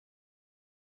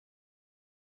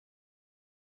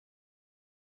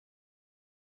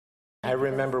I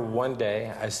remember one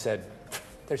day I said,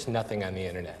 there's nothing on the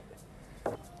internet.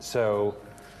 So,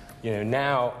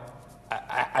 now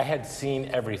I had seen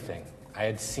everything. I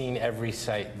had seen every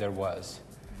site there was.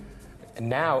 And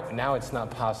now it's not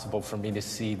possible for me to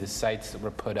see the sites that were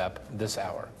put up this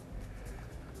hour.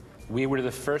 We were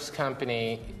the first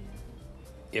company,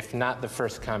 if not the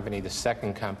first company, the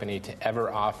second company to ever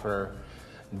offer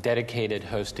dedicated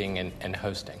hosting and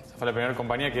hosting. Fue la primera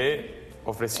compañía que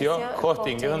ofreció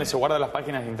hosting, que es donde se guardan las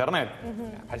páginas de internet.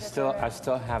 I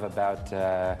still have about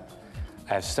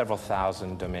I have several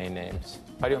thousand domain names.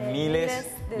 Varios miles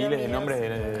de nombres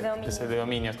de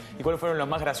dominios. ¿Y cuáles fueron los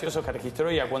más graciosos que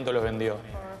registró y a cuánto los vendió?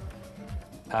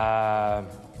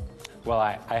 Well,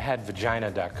 I had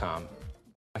vagina.com.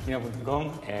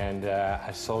 Vagina.com. And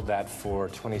I sold that for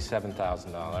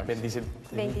 $27,000.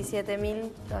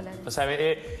 $27,000. O sea,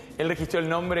 él registró el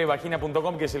nombre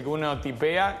vagina.com, que es el que uno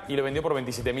tipea, y lo vendió por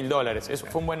 $27,000. Eso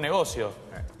fue un buen negocio.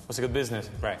 It was a good business.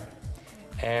 Right.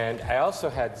 And I also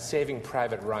had Saving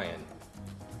Private Ryan.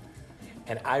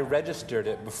 And I registered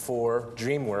it before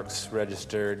DreamWorks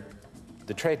registered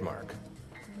the trademark.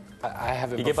 I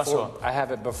have it ¿Y qué pasó? I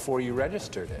have it before you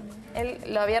registered it. Él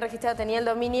lo había registrado, tenía el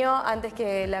dominio antes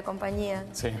que la compañía.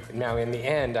 Sí. Now, in the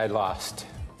end, I lost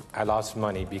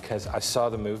money because I saw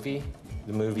the movie.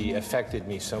 The movie affected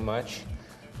me so much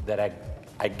that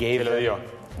I gave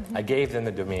them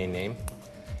the domain name,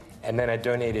 and then I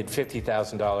donated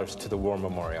 $50,000 to the War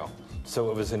Memorial.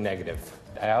 So it was a negative.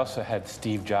 I also had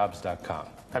SteveJobs.com.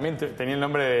 También tenía el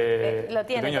nombre de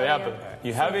dueño de Apple.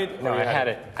 You have it? No, I had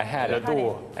it. Lo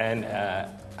tuvo. And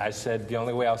I said the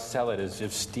only way I'll sell it is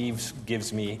if Steve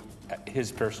gives me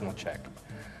his personal check.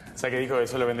 O sea que dijo que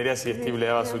eso lo vendería si Steve le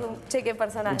daba un cheque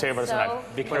personal. Un cheque personal.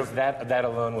 Because that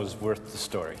alone was worth the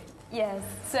story. Yes.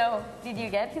 So, did you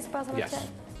get his personal check? Yes.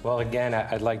 Well, again,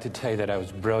 I'd like to tell you that I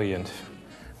was brilliant,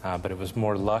 but it was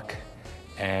more luck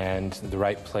and the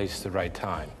right place, the right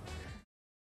time.